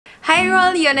Hi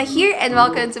Roll, Yona here and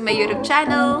welcome to my YouTube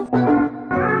channel.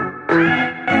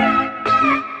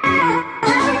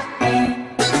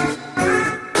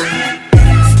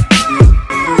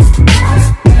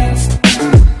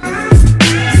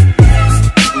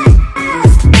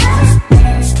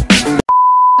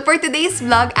 For today's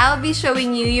vlog, I'll be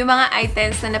showing you yung mga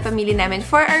items na napamili namin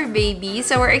for our baby.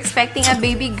 So we're expecting a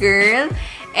baby girl.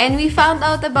 And we found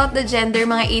out about the gender,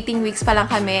 mga 18 weeks pa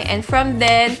lang kami. And from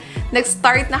then,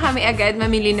 nag-start na kami agad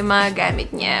mamili ng mga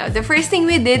gamit niya. The first thing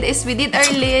we did is we did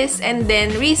our list and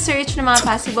then research ng mga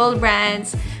possible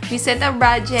brands. We set a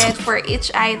budget for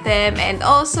each item and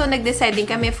also nag-decide din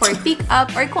kami for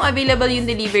pick-up or kung available yung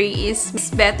delivery is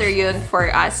better yun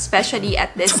for us, especially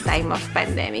at this time of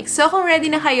pandemic. So kung ready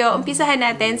na kayo, umpisahan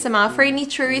natin sa mga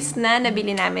furnitures na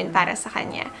nabili namin para sa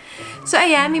kanya. So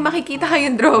ayan, may makikita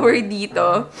kayong drawer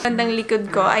dito. Bandang likod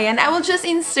ko. Ayan, I will just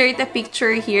insert a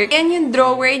picture here. Ayan yung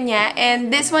drawer niya and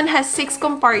this one has 6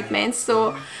 compartments.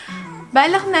 So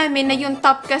balak namin na yung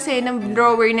top kasi ng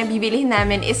drawer na bibilihin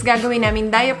namin is gagawin namin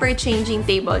diaper changing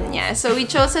table niya. So we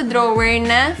chose a drawer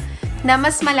na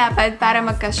mas malapad para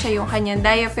magkasya yung kanyang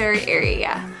diaper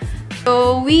area.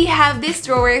 So we have this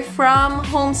drawer from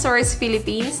Home Source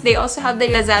Philippines. They also have the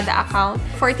Lazada account.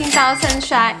 14,000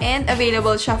 siya and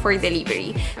available siya for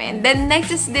delivery. And then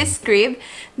next is this crib.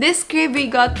 This crib,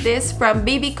 we got this from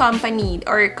Baby Company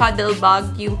or Cuddle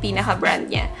Bug, yung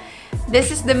pinaka-brand niya.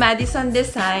 This is the Madison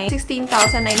design,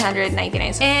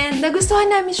 16,999. And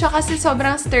nagustuhan namin siya kasi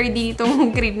sobrang sturdy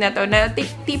itong crib na to. Na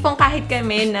tipong kahit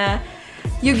kami na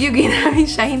yugyugin namin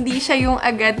siya, hindi siya yung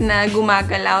agad na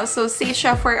gumagalaw. So, safe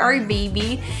siya for our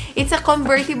baby. It's a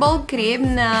convertible crib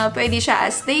na pwede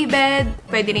siya as day bed,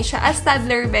 pwede rin siya as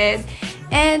toddler bed,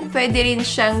 and pwede rin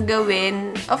siyang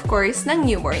gawin, of course, ng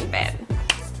newborn bed.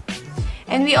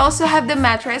 And we also have the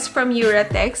mattress from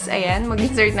Uratex. Ayan,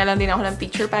 mag-insert na lang din ako ng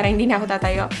picture para hindi na ako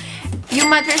tatayo.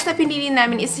 Yung mattress na pinili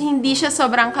namin is hindi siya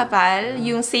sobrang kapal.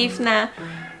 Yung safe na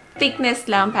thickness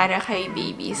lang para kay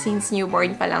baby since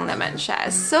newborn pa lang naman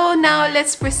siya. So now,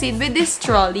 let's proceed with this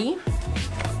trolley.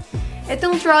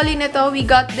 Itong trolley na to, we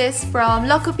got this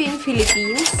from Locopin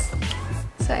Philippines.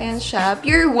 So, ayan siya.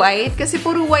 Pure white. Kasi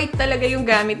puro white talaga yung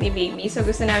gamit ni baby. So,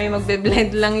 gusto namin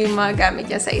magbe-blend lang yung mga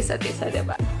gamit niya sa isa't isa,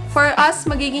 diba? For us,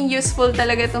 magiging useful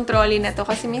talaga itong trolley na to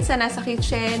kasi minsan nasa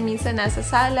kitchen, minsan nasa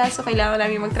sala. So, kailangan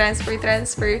namin mag-transfer,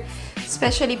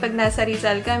 especially pag nasa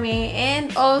Rizal kami.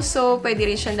 And also, pwede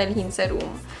rin siyang dalhin sa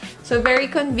room. So, very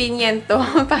convenient to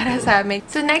para sa amin.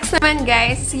 So, next naman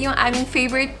guys, yung aming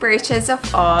favorite purchase of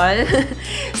all.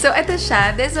 So, ito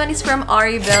siya. This one is from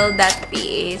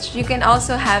Oribel.ph. You can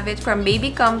also have it from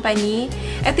Baby Company.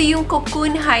 Ito yung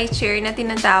cocoon high chair na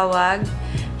tinatawag.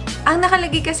 Ang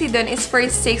nakalagay kasi doon is for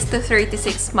 6 to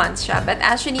 36 months siya. But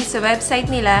actually, sa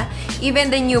website nila,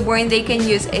 even the newborn, they can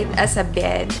use it as a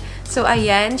bed. So,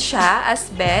 ayan siya as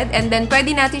bed. And then,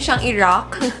 pwede natin siyang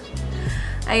i-rock.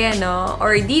 Ayan, no?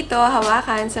 Or dito,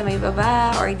 hawakan sa may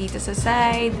baba. Or dito sa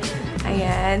side.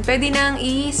 Ayan. Pwede nang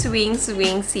i-swing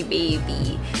si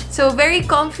baby. So, very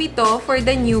comfy to for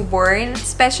the newborn,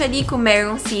 especially kung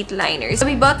merong seat liner. So,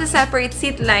 we bought a separate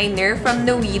seat liner from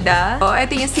Noida. So,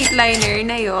 ito yung seat liner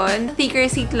na yon, thicker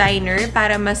seat liner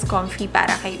para mas comfy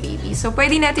para kay baby. So,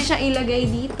 pwede natin siyang ilagay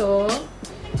dito.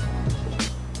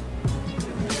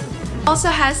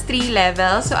 Also has 3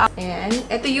 levels. So, ayan.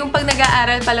 Ito yung pag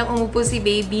nag-aaral palang umupo si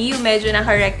baby, yung medyo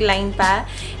naka-recline pa.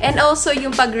 And also,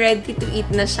 yung pag ready to eat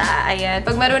na siya. Ayan.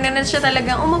 Pag marunong na siya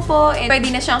talagang umupo, and pwede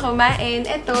na siyang kumain,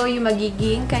 ito yung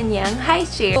magiging kanyang high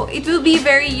chair. So, it will be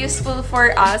very useful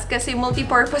for us kasi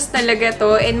multi-purpose talaga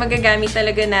to and magagamit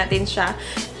talaga natin siya.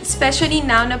 Especially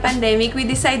now na pandemic, we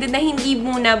decided na hindi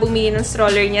muna bumili ng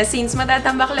stroller niya since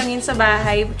matatambak lang yun sa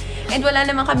bahay. And wala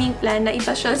naman kaming plan na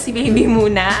ipasyal si baby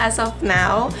muna as of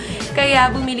now.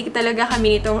 Kaya bumili talaga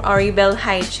kami nitong Oribel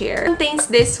high chair. Contains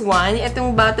this one,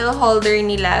 itong bottle holder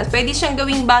nila. Pwede siyang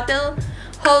gawing bottle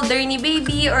holder ni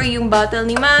baby or yung bottle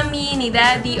ni mommy, ni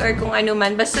daddy, or kung ano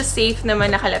man. Basta safe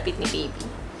naman nakalapit ni baby.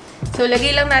 So,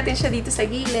 lagay lang natin siya dito sa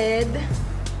gilid.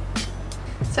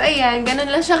 So, ayan,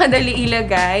 ganun lang siya kadali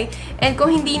ilagay. And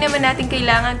kung hindi naman natin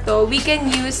kailangan to, we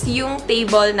can use yung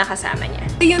table na kasama niya.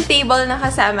 Ito yung table na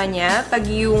kasama niya pag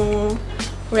yung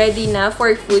ready na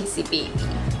for food si baby.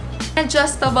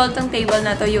 Adjustable tong table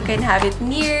na to. You can have it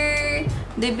near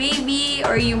the baby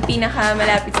or yung pinaka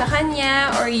malapit sa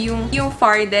kanya or yung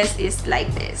farthest is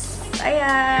like this.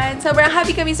 Ayan. Sobrang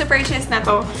happy kami sa purchase na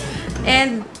to.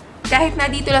 And kahit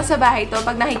na dito lang sa bahay to,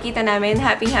 pag nakikita namin,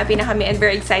 happy-happy na kami and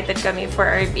very excited kami for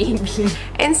our baby.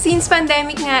 And since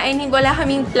pandemic nga, ay wala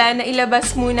kaming plan na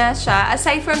ilabas muna siya.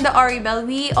 Aside from the Oribel,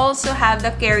 we also have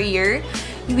the carrier.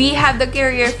 We have the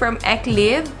carrier from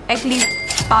Eclive. Eclive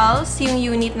Pulse, yung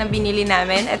unit na binili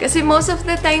namin. At kasi most of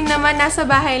the time naman, nasa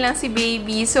bahay lang si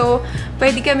baby. So,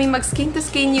 pwede kami mag-skin to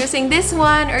skin using this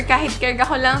one or kahit karga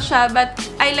ko lang siya. But,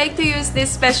 I like to use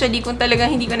this especially kung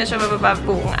talagang hindi ko na siya mababa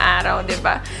buong araw,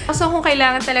 diba? So, kung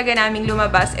kailangan talaga naming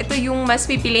lumabas, ito yung mas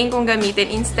pipiliin kong gamitin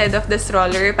instead of the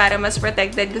stroller para mas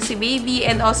protected ko si baby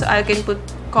and also I can put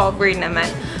cover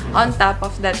naman on top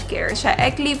of that care. Siya,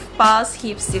 Eclive Pulse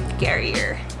Hip Seat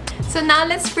Carrier. So now,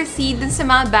 let's proceed dun sa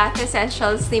mga bath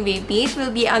essentials ni baby. It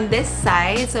will be on this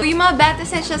side. So, yung mga bath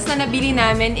essentials na nabili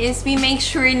namin is we make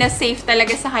sure na safe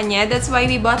talaga sa kanya. That's why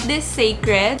we bought this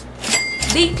Sacred.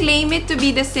 They claim it to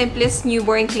be the simplest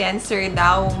newborn cleanser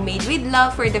daw, made with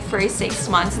love for the first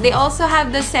 6 months. They also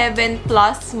have the 7+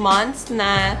 months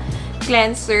na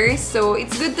cleanser. So,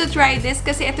 it's good to try this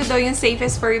kasi ito daw yung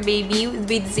safest for baby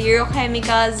with zero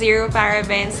chemicals, zero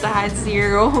parabens, lahat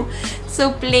zero.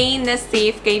 So, plain na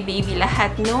safe kay baby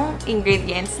lahat ng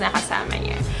ingredients na kasama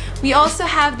niya. We also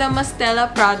have the Mustela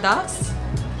products.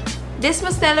 This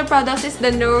Mustela products is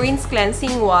the No Rinse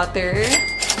Cleansing Water.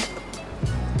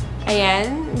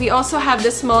 Ayan. We also have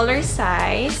the smaller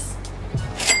size.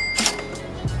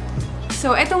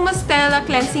 So, itong Mustela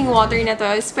cleansing water na to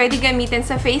is pwede gamitin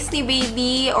sa face ni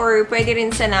baby or pwede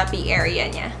rin sa nappy area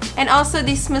niya. And also,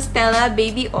 this Mustela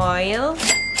baby oil.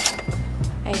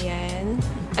 Ayan.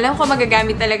 Alam ko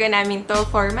magagamit talaga namin to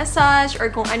for massage or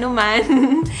kung ano man.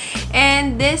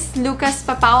 And this Lucas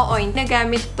Papao oil,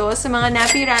 nagamit to sa mga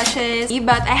nappy rashes.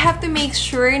 But I have to make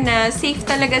sure na safe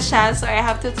talaga siya. So, I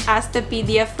have to ask the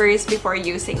PDF first before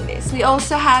using this. We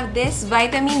also have this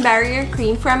Vitamin Barrier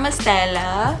Cream from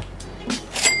Mustela.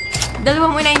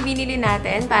 Dalawa muna yung binili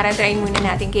natin para try muna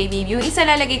natin kay baby. Yung isa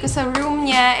lalagay ko sa room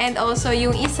niya and also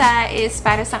yung isa is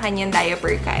para sa kanyang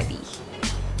diaper caddy.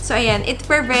 So, ayan. It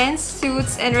prevents,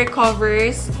 soothes, and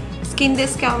recovers skin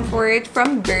discomfort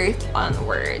from birth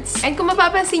onwards. And kung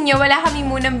mapapansin nyo, wala kami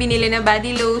munang binili na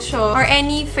body lotion or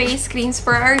any face creams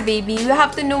for our baby. We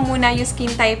have to know muna yung skin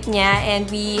type niya and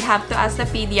we have to ask the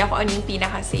pedia kung ano yung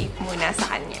pinaka-safe muna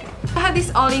sa kanya. I have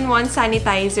this all-in-one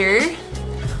sanitizer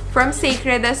from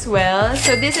Sacred as well.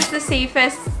 So, this is the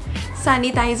safest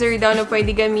sanitizer daw na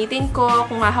pwede gamitin ko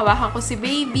kung hahawakan ko si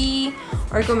baby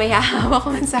or kung may hahawak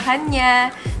ko man sa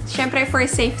kanya. Siyempre, for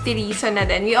safety reason na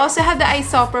din. We also have the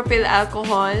isopropyl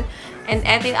alcohol and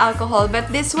ethyl alcohol.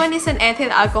 But this one is an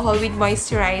ethyl alcohol with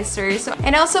moisturizer. So,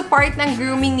 and also part ng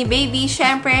grooming ni baby,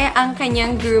 siyempre, ang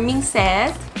kanyang grooming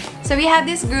set. So, we have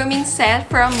this grooming set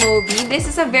from Moby. This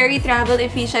is a very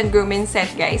travel-efficient grooming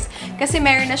set, guys. Kasi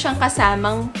meron na siyang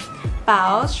kasamang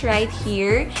pouch right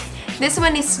here. This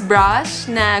one is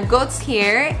brush na goat's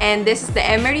hair. And this is the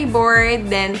emery board.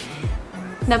 Then,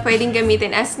 na pwedeng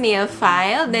gamitin as nail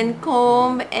file. Then,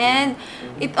 comb. And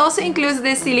it also includes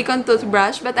this silicone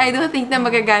toothbrush. But I don't think na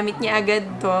magagamit niya agad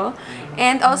to.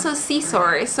 And also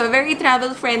scissors. So, very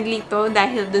travel-friendly to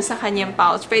dahil dun sa kanyang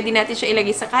pouch. Pwede natin siya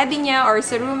ilagay sa caddy niya or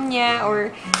sa room niya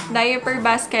or diaper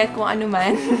basket, kung ano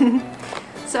man.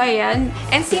 So, ayan.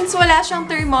 And since wala siyang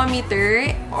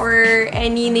thermometer or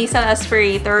any nasal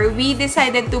aspirator, we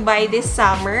decided to buy this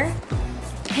summer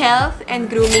health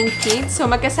and grooming kit. So,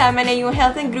 magkasama na yung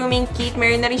health and grooming kit.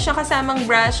 Meron na rin siyang kasamang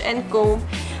brush and comb.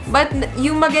 But,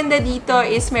 yung maganda dito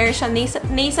is meron siyang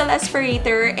nasal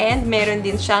aspirator and meron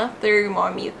din siyang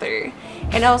thermometer.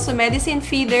 And also, medicine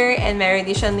feeder and meron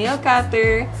din siyang nail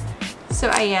cutter.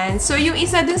 So, ayan. So, yung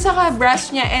isa dun sa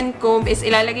brush niya and comb is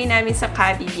ilalagay namin sa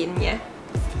caddy din niya.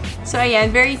 So,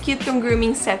 ayan. Very cute tong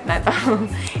grooming set na to.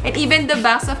 And even the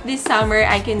box of this summer,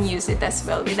 I can use it as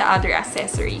well with the other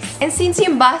accessories. And since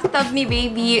yung bathtub ni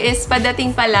baby is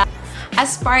padating pala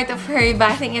as part of her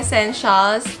bathing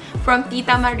essentials from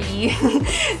Tita Marie.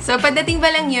 So, padating pa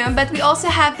lang yun. But we also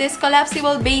have this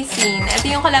Collapsible Basin. Ito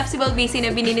yung Collapsible Basin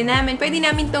na binili namin. Pwede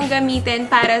namin tong gamitin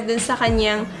para dun sa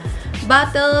kanyang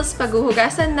bottles,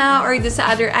 paghuhugasan na, or dun sa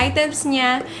other items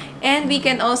niya. And we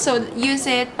can also use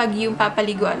it pag yung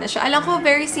papaliguan na siya. Alam ko,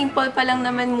 very simple pa lang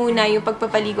naman muna yung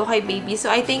pagpapaligo kay baby. So,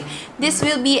 I think this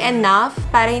will be enough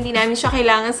para hindi namin siya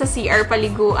kailangan sa CR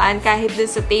paliguan kahit dun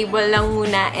sa table lang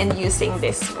muna and using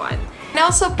this one. And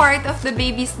also, part of the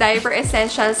baby's diaper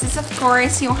essentials is, of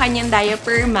course, yung kanyang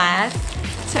diaper mat.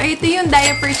 So, ito yung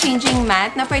diaper changing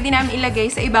mat na pwede namin ilagay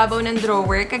sa ibabaw ng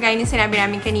drawer. Kagaya ng sinabi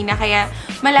namin kanina, kaya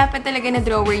malapad talaga na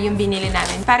drawer yung binili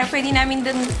namin. Para pwede namin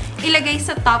dun ilagay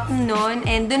sa top nun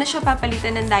and dun na siya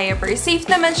papalitan ng diaper. Safe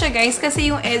naman siya, guys,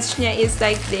 kasi yung edge niya is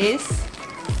like this.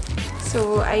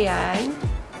 So, ayan.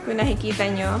 Kung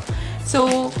nakikita nyo.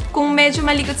 So, kung medyo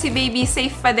malikot si baby,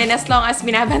 safe pa din as long as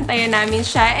binabantayan namin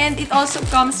siya. And it also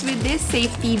comes with this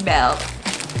safety belt.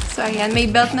 So, ayan. May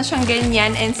belt na siyang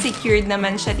ganyan and secured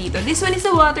naman siya dito. This one is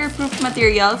a waterproof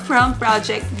material from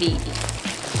Project Baby.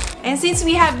 And since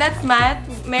we have that mat,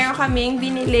 meron kaming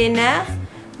binili na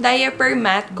diaper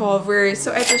mat cover.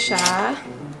 So, ito siya.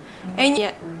 And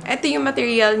ito yung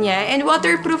material niya. And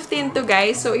waterproof din to,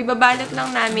 guys. So, ibabalot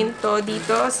lang namin to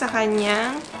dito sa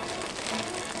kanyang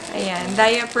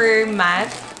diaper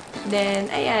mat. Then,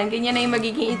 ayan, ganyan na yung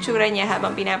magiging itsura niya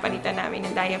habang pinapalitan namin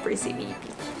ng diaper si baby.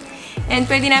 And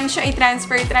pwede namin siya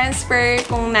i-transfer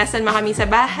kung nasan man kami sa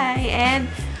bahay. And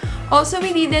also,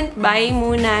 we didn't buy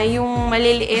muna yung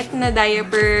maliliit na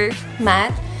diaper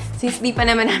mat. Since di pa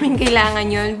naman namin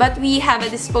kailangan yun. But we have a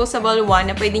disposable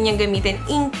one na pwede niyang gamitin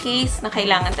in case na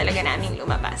kailangan talaga namin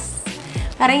lumabas.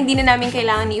 Para hindi na namin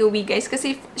kailangan iuwi, guys.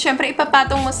 Kasi, syempre,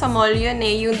 ipapatong mo sa mall yun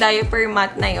yung diaper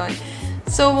mat na yun.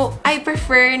 So, I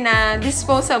prefer na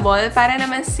disposable para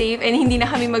naman safe and hindi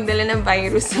na kami magdala ng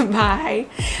virus sa bahay.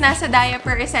 Nasa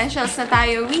diaper essentials na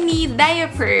tayo, we need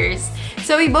diapers.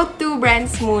 So, we bought 2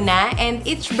 brands muna and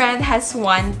each brand has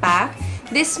 1 pack.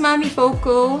 This Mommy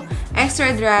Poco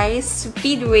Extra Dry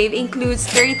Speed Wave includes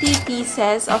 30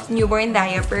 pieces of newborn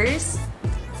diapers.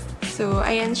 So,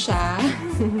 ayan siya.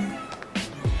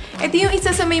 Ito yung isa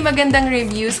sa may magandang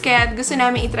reviews, kaya gusto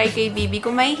namin itry kay baby.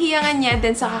 Kung may hiyangan niya,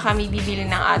 then saka kami bibili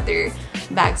ng other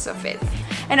bags of it.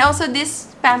 And also, this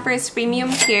Pampers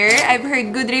Premium Care, I've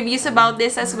heard good reviews about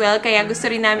this as well, kaya gusto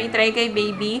rin namin itry kay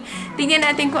baby. Tingnan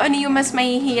natin kung ano yung mas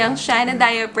mahihiyang siya na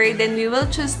diaper, then we will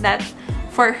choose that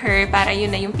for her para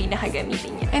yun na yung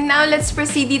pinakagamitin niya. And now, let's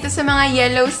proceed dito sa mga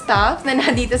yellow stuff na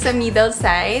nandito sa middle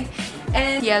side.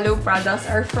 And yellow products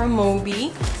are from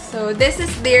Moby. So, this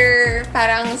is their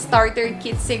parang starter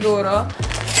kit siguro.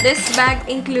 This bag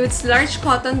includes large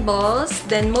cotton balls,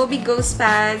 then Moby Ghost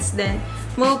pads, then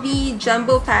Moby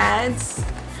Jumbo pads,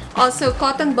 also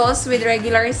cotton balls with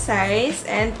regular size,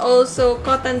 and also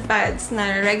cotton pads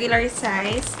na regular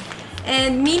size,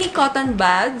 and mini cotton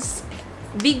bags,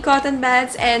 big cotton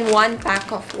bags, and 1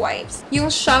 pack of wipes. Yung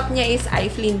shop niya is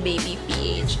Iflin Baby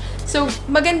PH. So,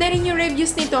 maganda rin yung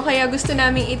reviews nito, kaya gusto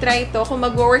namin itry ito. Kung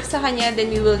mag-work sa kanya,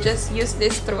 then we will just use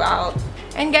this throughout.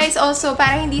 And guys, also,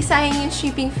 para hindi sayang yung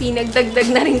shipping fee,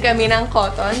 nagdagdag na rin kami ng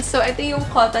cotton. So, ito yung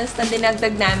cottons na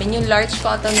dinagdag namin, yung large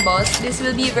cotton balls. This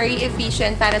will be very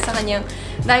efficient para sa kanyang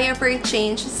diaper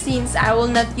change since I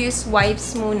will not use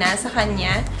wipes muna sa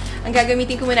kanya. Ang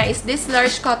gagamitin ko muna is this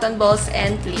large cotton balls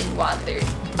and plain water.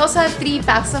 Also, 3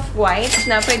 packs of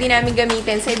wipes na pwede namin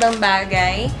gamitin sa ibang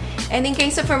bagay. And in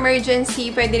case of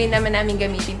emergency, pwede rin naman namin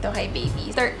gamitin to kay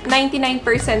baby. 99%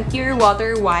 pure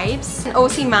water wipes.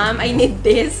 OC mom, I need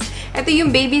this. Ito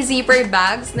yung baby zipper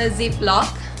bags na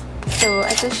ziplock. So,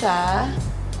 ito siya.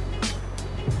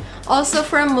 Also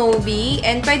from Moby.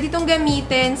 And pwede itong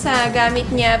gamitin sa gamit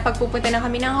niya pag pupunta na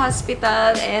kami ng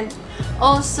hospital and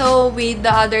also with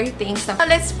the other things. Now,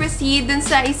 let's proceed dun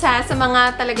sa isa sa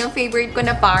mga talagang favorite ko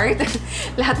na part.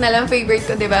 Lahat na lang favorite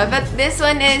ko, diba? But this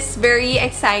one is very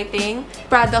exciting.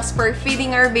 Products for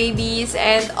feeding our babies.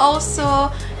 And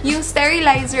also, yung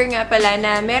sterilizer nga pala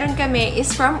na meron kami is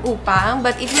from Upang,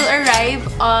 but it will arrive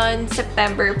on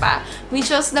September pa. We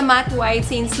chose the matte white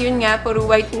since yun nga, puro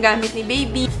white yung gamit ni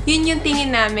baby. Yun yung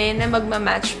tingin namin na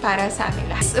magmamatch para sa amin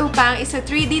lahat. Upang is a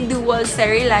 3D dual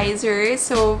sterilizer.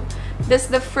 So, that's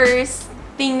the first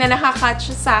thing na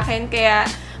nakakatch sa akin. Kaya,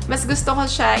 mas gusto ko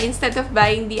siya instead of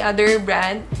buying the other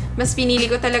brand. Mas pinili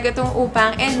ko talaga tong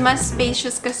Upang and mas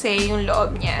spacious kasi yung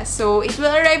loob niya. So, it will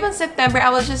arrive on September.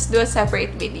 I will just do a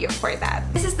separate video for that.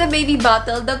 This is the baby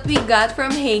bottle that we got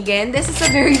from Hagen. This is a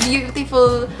very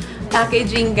beautiful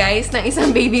packaging, guys, ng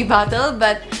isang baby bottle.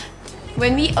 But,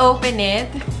 when we open it,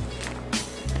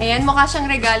 ayan, mukha siyang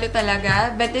regalo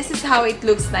talaga. But this is how it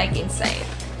looks like inside.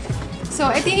 So,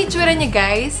 ito yung itsura niya,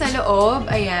 guys, sa loob.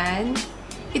 Ayan.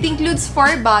 It includes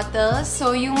 4 bottles.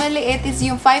 So, yung maliit is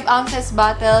yung 5 ounces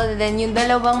bottle. Then, yung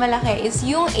dalawang malaki is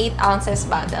yung 8 ounces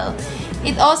bottle.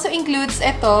 It also includes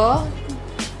ito,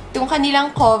 yung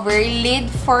kanilang cover,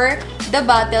 lid for the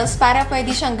bottles para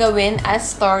pwede siyang gawin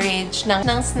as storage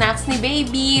ng snacks ni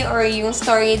baby or yung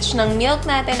storage ng milk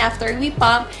natin after we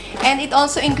pump. And it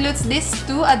also includes these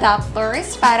 2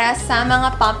 adapters para sa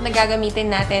mga pump na gagamitin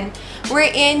natin,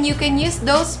 wherein you can use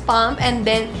those pump and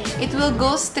then it will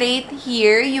go straight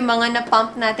here, yung mga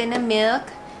na-pump natin na milk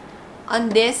on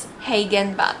this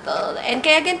Hagen bottle. And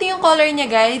kaya ganito yung color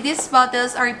niya, guys. These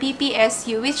bottles are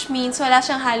PPSU, which means wala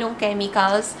siyang halong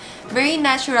chemicals. Very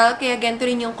natural, kaya ganito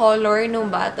rin yung color ng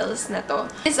bottles na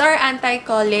to. These are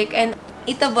anti-colic and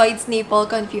it avoids nipple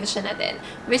confusion natin.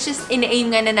 Which is,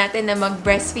 ina-aim nga na natin na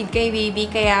mag-breastfeed kay baby.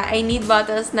 Kaya, I need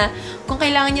bottles na kung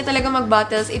kailangan niya talaga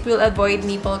mag-bottles, it will avoid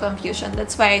nipple confusion.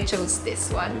 That's why I chose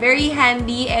this one. Very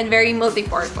handy and very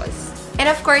multi-purpose. And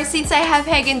of course, since I have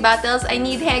Hagen bottles, I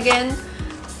need Hagen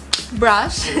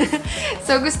brush.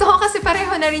 So, gusto ko kasi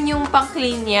pareho na rin yung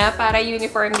pang-clean niya para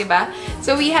uniform, di ba?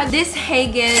 So, we have this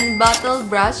Hagen bottle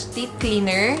brush teeth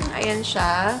cleaner. Ayan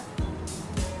siya.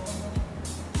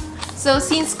 So,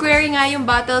 since square nga yung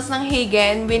bottles ng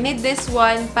Hagen, we need this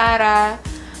one para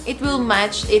it will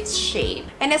match its shape.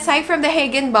 And aside from the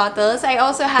Hagen bottles, I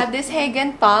also have this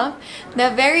Hagen pump na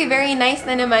very, very nice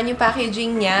na naman yung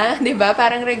packaging niya. Diba?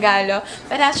 Parang regalo.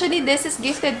 But actually, this is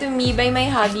gifted to me by my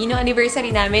hubby no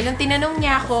anniversary namin. Nung tinanong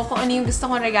niya ako kung ano yung gusto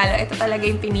kong regalo, ito talaga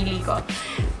yung pinili ko.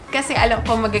 Kasi alam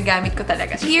ko magagamit ko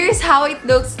talaga. Here's how it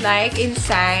looks like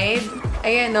inside.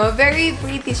 Ayan, no? Very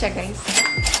pretty siya, guys.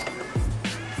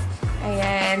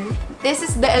 Ayan. This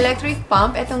is the electric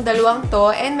pump. Itong dalawang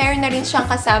to. And meron na rin siyang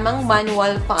kasamang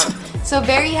manual pump. So,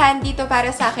 very handy to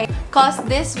para sa akin. Cause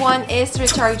this one is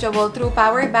rechargeable through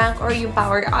power bank or yung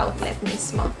power outlet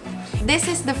mismo. This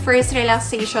is the first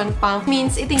relaxation pump.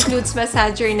 Means it includes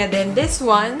massager na din. This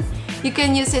one, you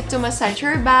can use it to massage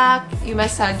your back, you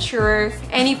massage your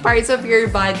any parts of your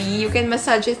body. You can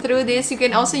massage it through this. You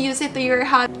can also use it to your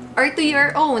hot or to your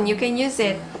own. You can use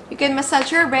it. You can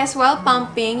massage your breast while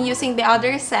pumping using the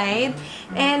other side.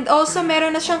 And also,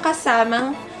 meron na siyang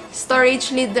kasamang storage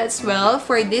lid as well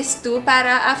for this too.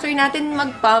 Para after natin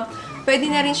mag-pump, pwede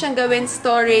na rin siyang gawin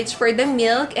storage for the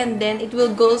milk. And then, it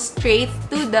will go straight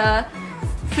to the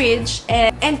fridge.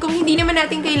 And kung hindi naman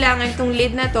natin kailangan itong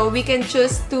lid na to, we can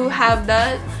choose to have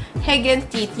the Hagen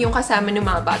teeth yung kasama ng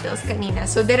mga bottles kanina.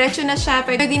 So, diretso na siya.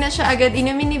 Pwede na siya agad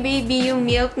inumin ni baby yung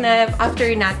milk na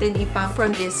after natin ipump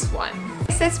from this one.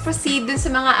 Let's proceed dun sa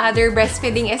mga other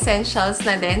breastfeeding essentials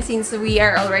na din since we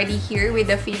are already here with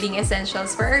the feeding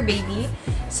essentials for our baby.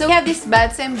 So, we have these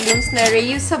Buds and Blooms na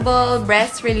reusable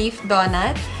breast relief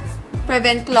donut.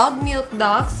 Prevent clogged milk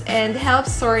ducts and help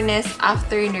soreness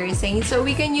after nursing. So,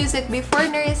 we can use it before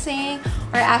nursing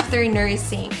or after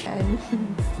nursing.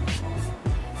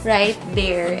 Right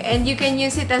there. And you can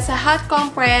use it as a hot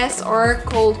compress or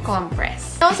cold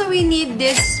compress. Also, we need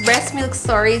this breast milk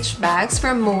storage bags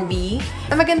from Moby.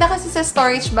 Ang maganda kasi sa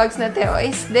storage bags na to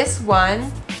is this one.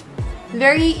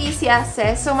 Very easy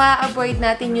access. So, ma-avoid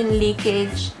natin yung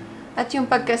leakage at yung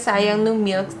pagkasayang ng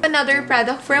milk. Another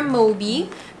product from Moby,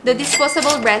 the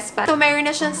disposable breast pad. So, mayroon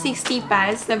na siyang 60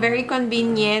 pads na very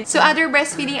convenient. So, other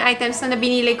breastfeeding items na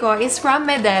nabinili ko is from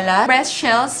Medela. Breast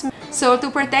shells. So,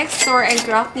 to protect sore and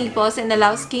cracked nipples and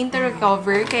allow skin to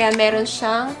recover. Kaya meron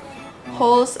siyang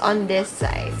holes on this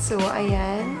side. So,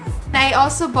 ayan. I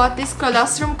also bought this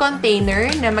colostrum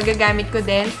container na magagamit ko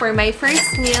din for my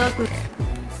first milk.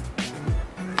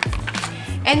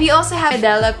 And we also have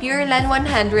Medela Pure Lan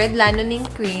 100 Lanolin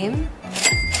Cream.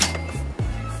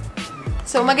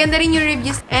 So, maganda rin yung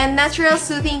reviews and natural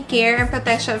soothing care and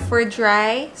protection for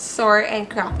dry, sore, and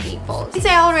cracked nipples. Since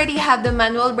I already have the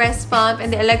manual breast pump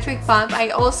and the electric pump,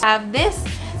 I also have this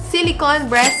silicone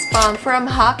breast pump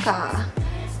from Haka.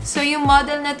 So, yung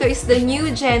model na to is the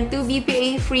new Gen 2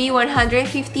 BPA-free 150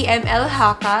 ml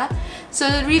Haka. So,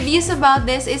 the reviews about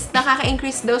this is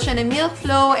nakaka-increase daw siya ng milk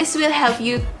flow. This will help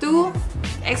you to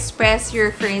express your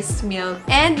first milk.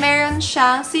 And meron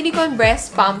siyang silicone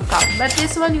breast pump cup. But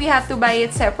this one, we have to buy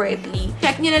it separately.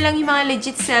 Check nyo na lang yung mga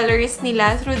legit sellers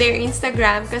nila through their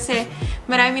Instagram kasi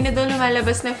marami na daw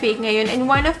lumalabas na fake ngayon. And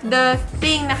one of the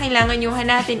thing na kailangan nyo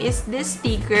hanapin is this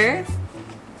sticker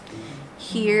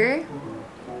here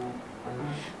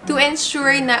to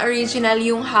ensure na original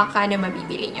yung Haka na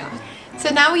mabibili nyo. So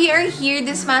now we are here,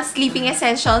 this mga sleeping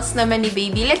essentials naman ni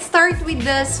baby. Let's start with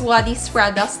the Swaddle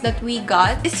products that we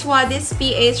got. This Swaddle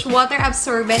pH water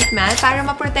absorbent mat para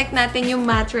ma-protect natin yung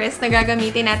mattress na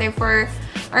gagamitin natin for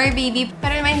our baby.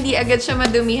 Para naman hindi agad siya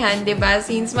madumihan, diba?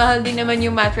 Since mahal din naman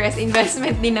yung mattress,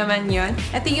 investment din naman yon.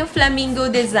 Ito yung flamingo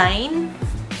design.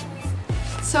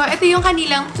 So ito yung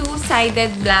kanilang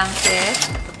two-sided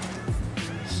blanket.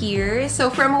 Here. So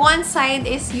from one side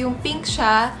is yung pink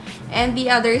siya. And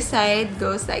the other side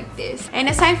goes like this.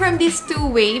 And aside from these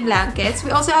two-way blankets,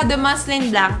 we also have the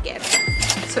muslin blanket.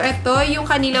 So, ito yung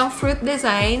kanilang fruit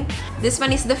design. This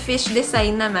one is the fish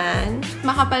design naman.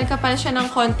 Makapal-kapal siya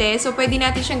ng konti. So, pwede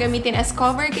natin siyang gamitin as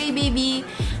cover kay baby,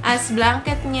 as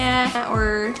blanket niya,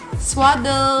 or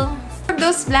swaddle. For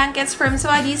those blankets from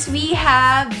Swaddles, we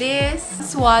have this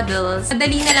Swaddles.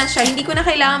 Madali na lang siya. Hindi ko na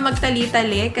kailangan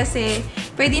magtali-tali kasi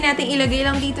pwede natin ilagay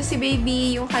lang dito si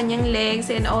baby yung kanyang legs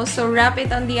and also wrap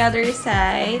it on the other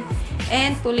side.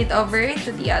 And pull it over to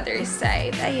the other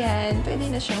side. Ayan, pwede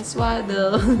na siyang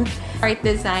swaddle. Heart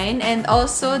design. And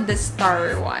also the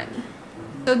star one.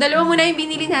 So, dalawa muna yung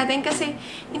binili natin kasi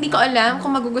hindi ko alam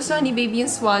kung magugustuhan ni baby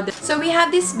yung swaddle. So, we have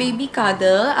this baby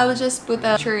cuddle. I will just put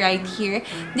a picture right here.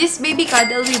 This baby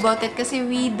cuddle, we bought it kasi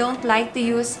we don't like to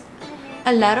use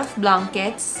a lot of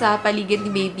blankets sa paligid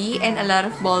ni baby and a lot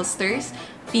of bolsters,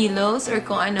 pillows, or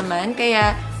kung ano man.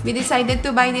 Kaya, we decided to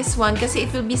buy this one kasi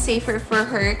it will be safer for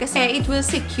her kasi it will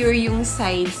secure yung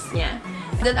sides niya.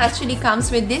 That actually comes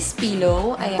with this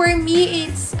pillow. Ayan. For me,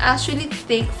 it's actually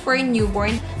thick for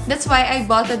newborn. That's why I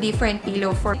bought a different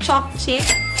pillow for chalk chip.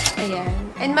 Ayan.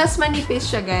 And mas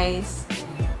manipis siya, guys.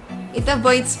 It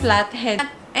avoids flat head.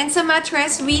 And sa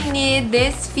mattress, we need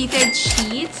this fitted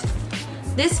sheet.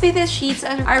 These fitted sheets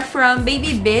are from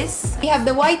Baby Biz. We have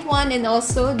the white one and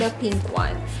also the pink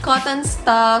one. Cotton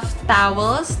stuffed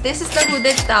towels. This is the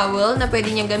hooded towel na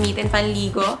pwede niyang gamitin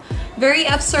panligo. Very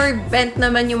absorbent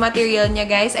naman yung material niya,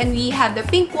 guys. And we have the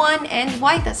pink one and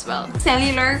white as well.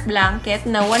 Cellular blanket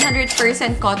na 100%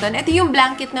 cotton. Ito yung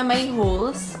blanket na may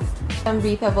holes. Ang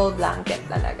breathable blanket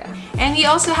talaga. And we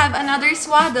also have another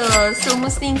swaddle. So,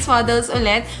 muslin swaddles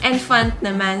ulit. And font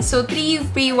naman. So, 3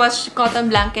 pre-washed cotton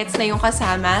blankets na yung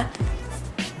kasama.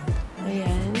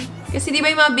 Ayan. Kasi di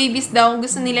ba yung mga babies daw,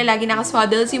 gusto nila lagi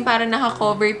naka-swaddles, yung parang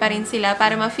naka-cover pa rin sila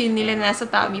para ma-feel nila na nasa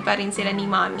tummy pa rin sila ni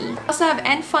mommy. We also have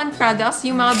Enfant products,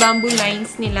 yung mga bamboo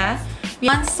lines nila.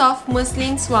 One soft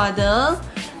muslin swaddle.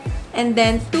 And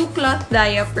then, 2 cloth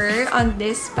diaper on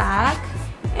this pack.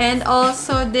 And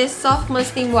also, this soft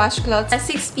muslin washcloth.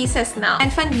 6 pieces now.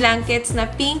 Infant blankets na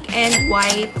pink and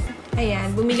white.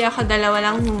 Ayan, bumili ako dalawa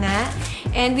lang muna.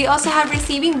 And we also have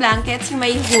receiving blankets, yung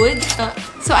may hood.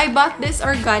 So, I bought this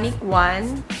organic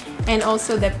one. And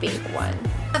also the pink one.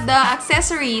 The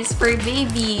accessories for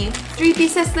baby. 3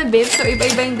 pieces na bib. So,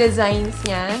 iba-iba yung designs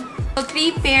niya. So,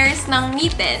 3 pairs ng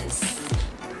mittens.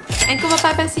 And kung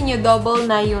mapapansin nyo, double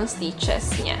na yung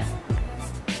stitches niya.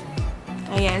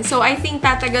 Ayan. So, I think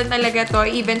tatagal talaga to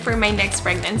even for my next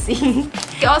pregnancy.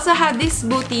 We also have these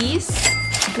booties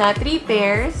na 3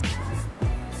 pairs.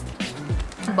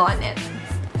 Bonnet.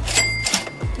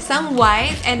 Isang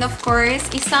white and of course,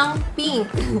 isang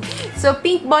pink. So,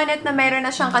 pink bonnet na meron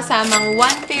na siyang kasamang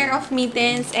 1 pair of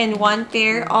mittens and 1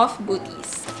 pair of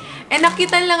booties. And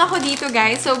nakitan lang ako dito,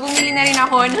 guys. So, bumili na rin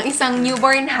ako ng isang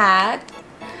newborn hat.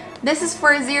 This is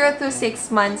for 0 to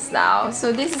 6 months daw.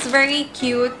 So, this is very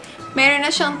cute. Meron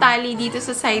na siyang tali dito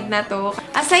sa side na to.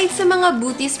 Aside sa mga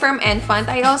booties from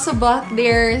Enfant, I also bought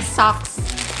their socks.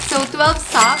 So, 12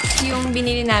 socks yung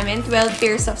binili namin. 12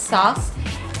 pairs of socks.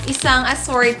 Isang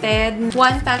assorted,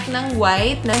 1 pack ng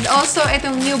white. And also,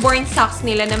 itong newborn socks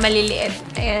nila na maliliit.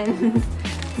 Ayan.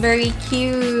 Very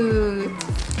cute.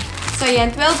 So,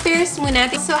 ayan. 12 pairs muna.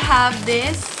 We also have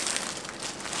this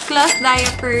cloth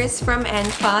diapers from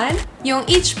Enfant. Yung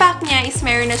each pack niya is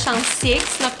meron na siyang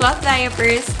 6 na cloth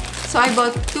diapers. So, I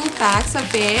bought 2 packs of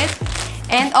it.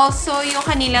 And also, yung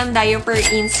kanilang diaper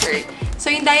insert. So,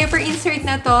 yung diaper insert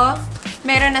na to,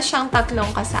 meron na siyang 3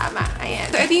 kasama. Ayan.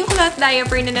 So, ito yung cloth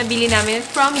diaper na nabili namin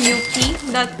from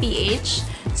yuki.ph.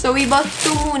 So, we bought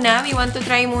 2 muna. We want to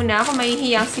try muna kung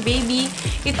mahihiyang si baby.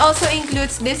 It also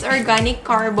includes this organic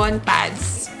carbon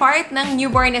pads. Part ng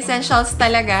newborn essentials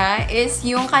talaga is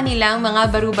yung kanilang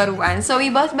mga baru-baruan. So, we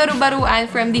bought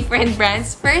baru-baruan from different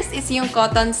brands. First is yung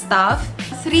cotton stuff.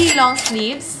 3 long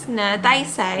sleeves na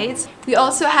Tiesides. We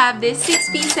also have this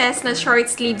 6 pieces na short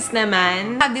sleeves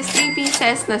naman. We have this 3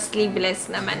 pieces na sleeveless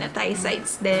naman na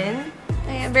Tiesides din.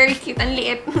 Ayan, very cute. Ang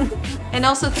liit. And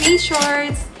also 3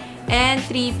 shorts and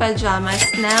 3 pajamas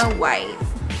na white.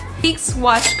 6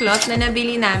 washcloth na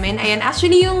nabili namin. Ayan,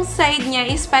 actually yung side niya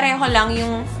is pareho lang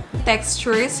yung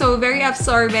texture. So, very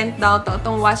absorbent daw to,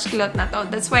 itong washcloth na to.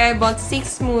 That's why I bought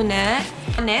 6 muna.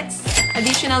 Bonnets.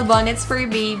 Additional bonnets for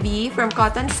baby from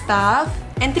cotton stuff.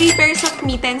 And 3 pairs of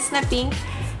mittens na pink.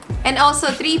 And also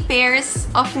 3 pairs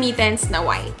of mittens na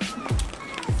white.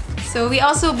 So, we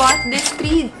also bought these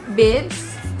 3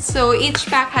 bibs. So, each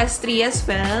pack has 3 as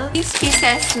well. These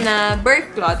pieces na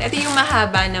Burp Cloth. Ito yung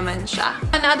mahaba naman siya.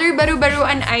 Another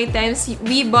baru-baruan items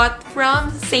we bought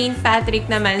from St. Patrick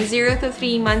naman. 0 to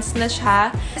 3 months na siya.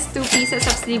 2 pieces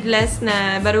of sleeveless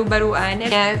na baru-baruan.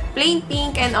 And plain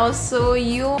pink and also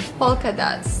yung polka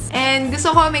dots. And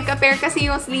gusto ko may ka-pair kasi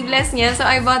yung sleeveless niya. So,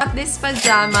 I bought this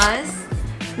pajamas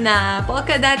na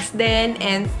polka dots din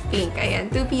and pink.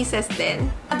 Ayan, 2 pieces din.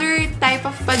 Other type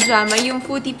of pajama, yung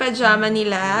footy pajama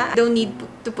nila. Don't need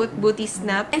to put Booties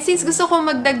snap. And since gusto ko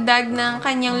magdagdag ng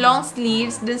kanyang long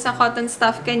sleeves dun sa cotton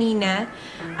stuff kanina,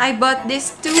 I bought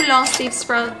these 2 long sleeves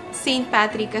from St.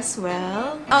 Patrick as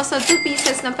well. Also, 2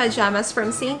 pieces ng pajamas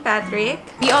from St. Patrick.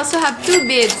 We also have 2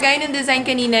 bids. Gaya ng design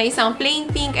kanina, isang plain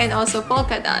pink and also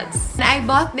polka dots. And I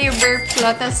bought their Burp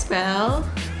Cloth as well.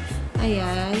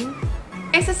 Ayan.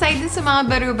 Guys, aside dun sa mga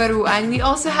baru-baruan, we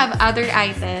also have other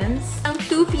items. Ang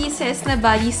 2 pieces na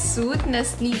bodysuit na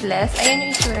sleeveless. Ayan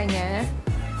yung itsura niya.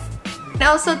 And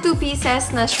also 2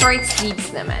 pieces na short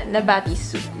sleeves naman, na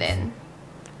bodysuit din.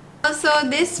 Also,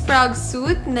 this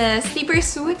Frogsuit na sleeper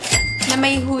suit na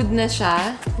may hood na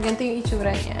siya. Ganito yung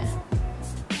itsura niya.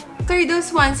 After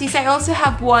those onesies, I also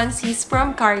have onesies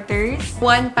from Carter's.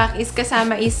 1 pack is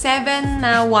kasama is 7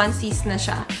 na onesies na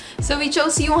siya. So, we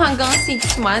chose yung hanggang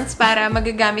 6 months para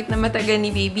magagamit na matagal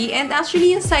ni baby. And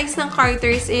actually, yung size ng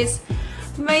Carter's is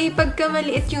may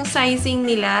pagkamaliit yung sizing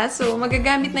nila. So,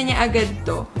 magagamit na niya agad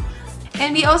to.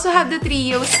 And we also have the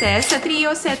trio set. Sa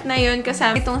trio set na yun,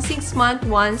 kasama itong 6-month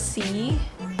onesie.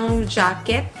 Ang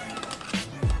jacket.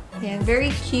 Ayan,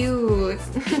 very cute.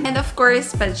 And of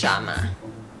course, pajama.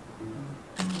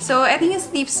 So, ito yung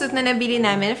sleepsuit na nabili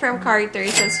namin from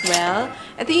Carter's as well.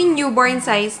 Ito yung newborn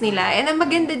size nila. And ang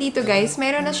maganda dito, guys,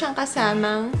 meron na siyang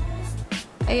kasamang,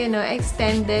 ayun o,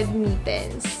 extended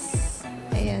mittens.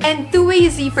 Ayan. And two-way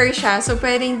zipper siya. So,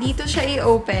 pwedeng dito siya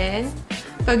i-open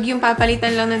pag yung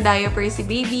papalitan lang ng diaper si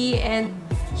baby. And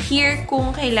here, kung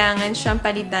kailangan siyang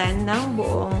palitan ng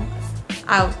buong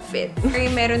outfit.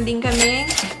 Meron din kami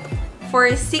for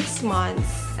 6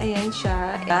 months. Ayan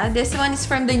siya. This one is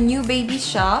from the New Baby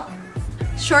shop.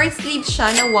 Short sleeve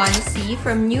siya na onesie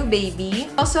from New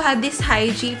Baby. Also had this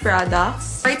hygiene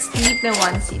products. Short sleeve na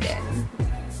onesie din.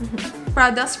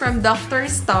 Products from Dr.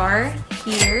 Star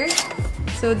here.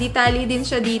 So, detali din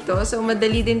siya dito. So,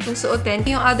 madali din kung suotin.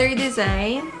 Yung other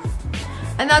design.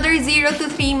 Another 0 to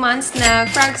 3 months na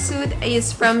Frogsuit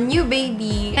is from New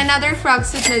Baby. Another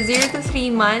Frogsuit na 0 to 3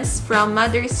 months from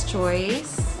Mother's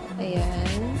Choice. Ayan.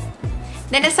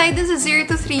 Then, aside dun sa 0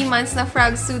 to 3 months na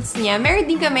Frogsuits niya, meron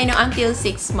din kami no until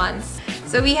 6 months.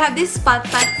 So, we have this Pat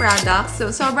product.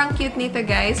 So, sobrang cute nito,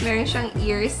 guys. Meron siyang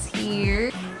ears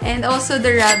here. And also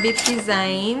the rabbit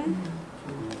design.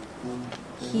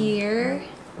 Here.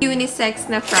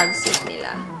 Unisex na Frogsuit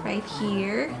nila. Right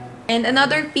here. And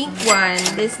another pink one.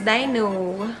 This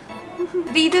dino.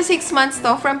 3 to 6 months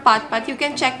to from Patpat. You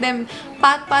can check them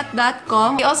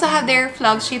patpat.com. We also have their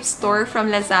flagship store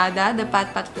from Lazada, the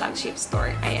Patpat flagship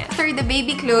store. Ayan. For the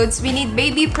baby clothes, we need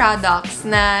baby products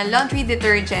na laundry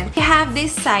detergent. We have these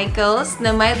cycles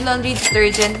na mild laundry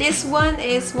detergent. This one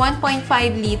is 1.5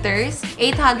 liters,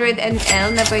 800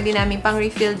 ml na pwede namin pang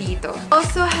refill dito.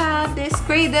 Also have this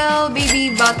Cradle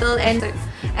baby bottle and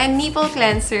nipple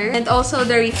cleanser, and also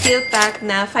the refill pack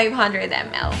na 500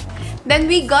 ml. Then,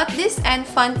 we got this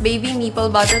Enfant Baby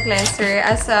Nipple Bottle Cleanser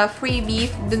as a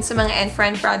freebie dun sa mga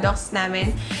Enfant products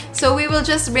namin. So, we will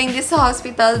just bring this sa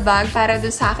hospital bag para dun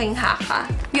sa aking haka.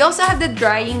 We also have the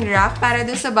drying wrap para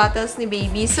dun sa bottles ni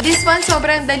baby. So, this one,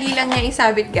 sobrang dali lang niya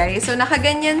isabit, guys. So,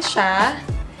 nakaganyan siya.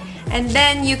 And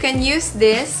then, you can use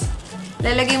this.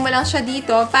 Lalagay mo lang siya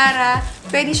dito para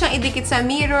pwede siyang idikit sa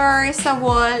mirror, sa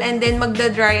wall, and then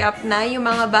magda-dry up na yung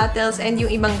mga bottles and yung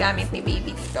ibang gamit ni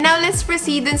baby dito. Now, let's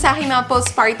proceed dun sa aking mga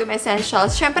postpartum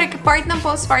essentials. Siyempre, part ng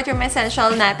postpartum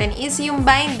essential natin is yung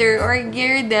binder or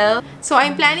girdle. So,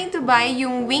 I'm planning to buy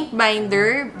yung wink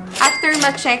binder after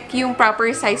ma-check yung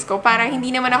proper size ko para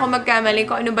hindi naman ako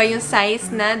magkamali kung ano ba yung size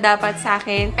na dapat sa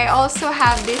akin. I also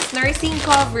have this nursing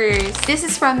covers. This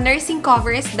is from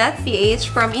nursingcovers.ph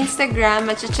from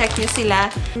Instagram. Mache-check nyo sila.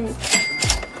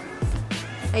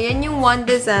 Ayan yung one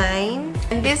design.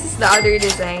 And this is the other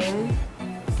design.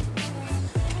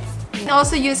 You can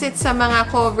also use it sa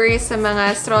mga covers, sa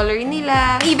mga stroller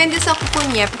nila. Even this sa kuko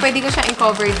niya, pwede ko siyang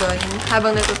i-cover doon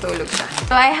habang natutulog siya.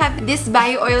 So, I have this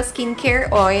Bio Oil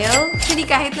Skincare Oil. Actually,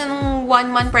 kahit na nung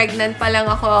 1 month pregnant pa lang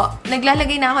ako,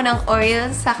 naglalagay na ako ng oil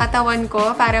sa katawan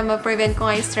ko para ma-prevent ko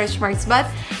nga yung stretch marks. But,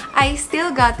 I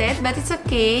still got it, but it's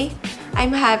okay.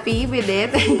 I'm happy with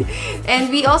it. And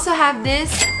we also have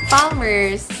this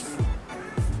Palmer's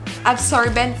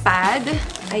absorbent pad.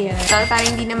 Ayan. Para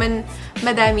hindi naman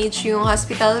ma-damage yung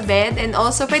hospital bed. And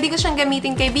also, pwede ko siyang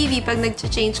gamitin kay baby pag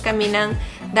nag-change kami ng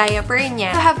diaper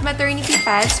niya. I have maternity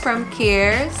pads from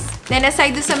Cares. Then,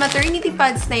 aside sa maternity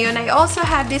pads na yun, I also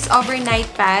have this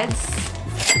overnight pads.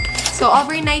 So,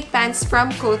 overnight pants from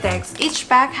Kotex. Each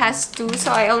pack has 2, so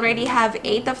I already have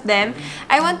 8 of them.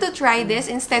 I want to try this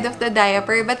instead of the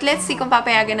diaper, but let's see kung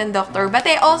papayagan ng doctor. But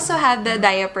I also have the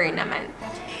diaper naman.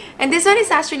 And this one is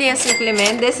actually a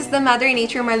supplement. This is the Mother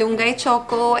Nature Malunggay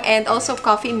Choco and also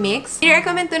coffee mix.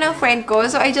 I-recommend to ng friend ko,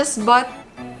 so I just bought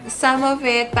some of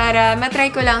it para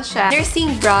matry ko lang siya.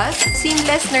 Nursing brush.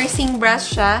 Seamless nursing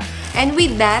brush siya. And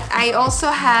with that, I also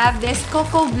have this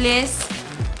Coco Bliss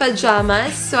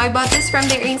Pajamas. So I bought this from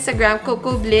their Instagram,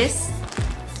 Coco Bliss.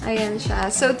 Ayan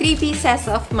siya. So, 3 pieces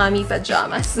of mommy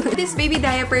pajamas. This baby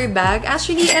diaper bag,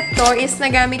 actually, ito is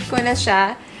nagamit ko na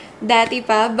siya dati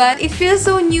pa. But it feels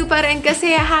so new pa rin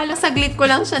kasi halos saglit ko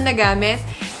lang siya nagamit.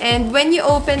 And when you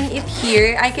open it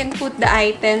here, I can put the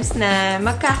items na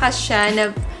magkakasya na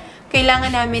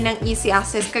kailangan namin ng easy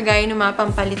access kagaya ng mga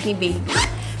pampalit ni baby.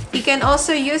 You can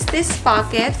also use this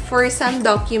pocket for some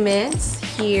documents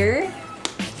here.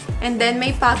 And then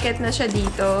may pocket na siya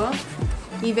dito.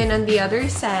 Even on the other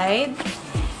side.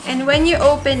 And when you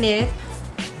open it,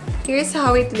 here's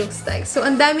how it looks like. So,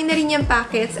 ang dami na rin yung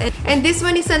packets. And this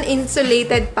one is an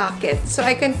insulated pocket. So,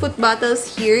 I can put bottles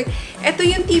here. Ito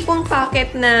yung tipong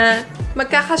pocket na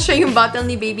magkakasya yung bottle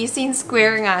ni baby since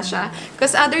square nga siya.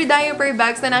 Because other diaper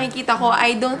bags na nakikita ko,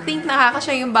 I don't think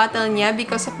nakakasya yung bottle niya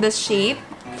because of the shape.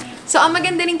 So, ang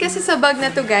maganda rin kasi sa bag na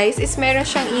to guys is meron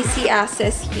siyang easy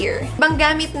access here. Ibang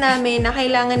gamit namin na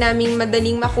kailangan naming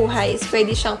madaling makuha is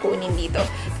pwede siyang kunin dito.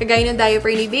 Kagaya ng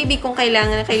diaper ni baby kung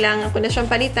kailangan ko na siyang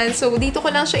palitan. So, dito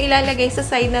ko lang siya ilalagay sa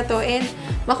side na to and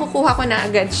makukuha ko na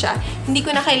agad siya. Hindi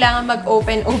ko na kailangan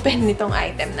mag-open nitong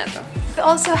item na to. We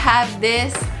also have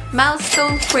this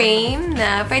milestone frame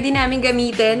na pwede namin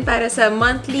gamitin para sa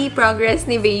monthly progress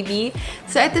ni baby.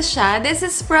 So, ito siya. This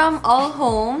is from All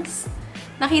Homes.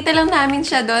 Nakita lang namin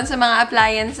siya doon sa mga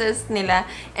appliances nila.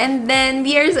 And then,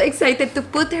 we are so excited to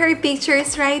put her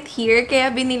pictures right here. Kaya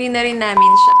binili na rin namin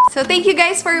siya. So, thank you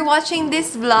guys for watching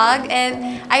this vlog.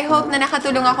 And I hope na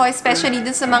nakatulong ako, especially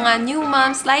dun sa mga new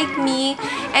moms like me.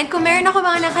 And kung meron ako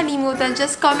mga nakalimutan,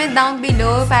 just comment down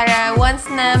below para once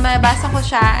na mabasa ko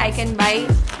siya, I can buy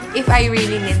if I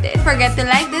really need it. Don't forget to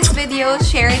like this video,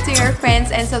 share it to your friends,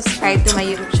 and subscribe to my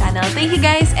YouTube channel. Thank you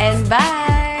guys, and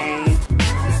bye!